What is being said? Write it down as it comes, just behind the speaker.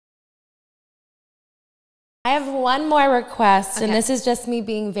I have one more request, and this is just me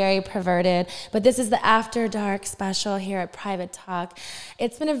being very perverted, but this is the After Dark special here at Private Talk.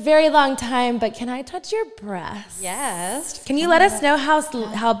 It's been a very long time, but can I touch your breasts? Yes. Can you let us know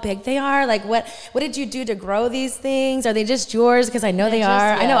how big they are? Like, what did you do to grow these things? Are they just yours? Because I know they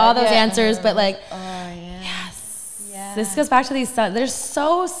are. I know all those answers, but like, yes. Yeah. This goes back to these, they're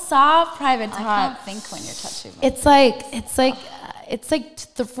so soft, Private Talk. I can't think when you're touching them. It's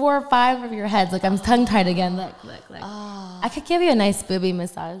like the 4 or 5 of your heads. Like, I'm tongue-tied again. Look. Oh. I could give you a nice booby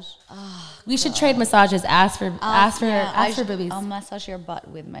massage. Oh, we should trade massages. Ask for boobies. I'll massage your butt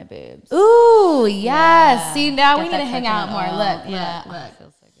with my boobs. Ooh, yes. Yeah. See, now we need to hang out more. Look.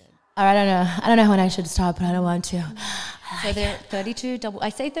 Feels so good. All right, I don't know when I should stop, but I don't want to. So they're 32 double. I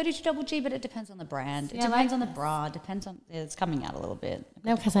say 32 double G, but it depends on the brand. It depends on the bra. It depends on. It's coming out a little bit.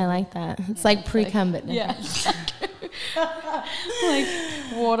 No, because I like that. It's like pre-cum, but yeah. Like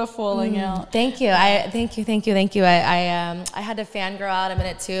water falling out. Thank you. Thank you. I had to fangirl out a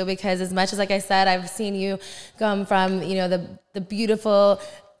minute too, because as much as, like I said, I've seen you come from, the beautiful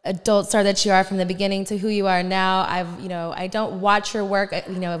adult star that you are from the beginning to who you are now. I don't watch your work,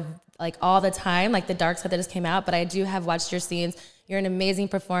 like all the time, like the dark side that just came out, but I do have watched your scenes. You're an amazing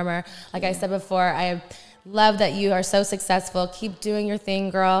performer. Like I said before, I love that you are so successful. Keep doing your thing,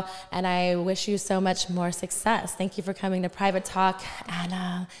 girl, and I wish you so much more success. Thank you for coming to Private Talk,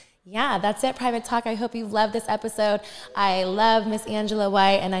 and yeah, that's it, Private Talk. I hope you loved this episode. I love Miss Angela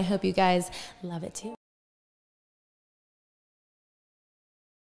White, and I hope you guys love it too.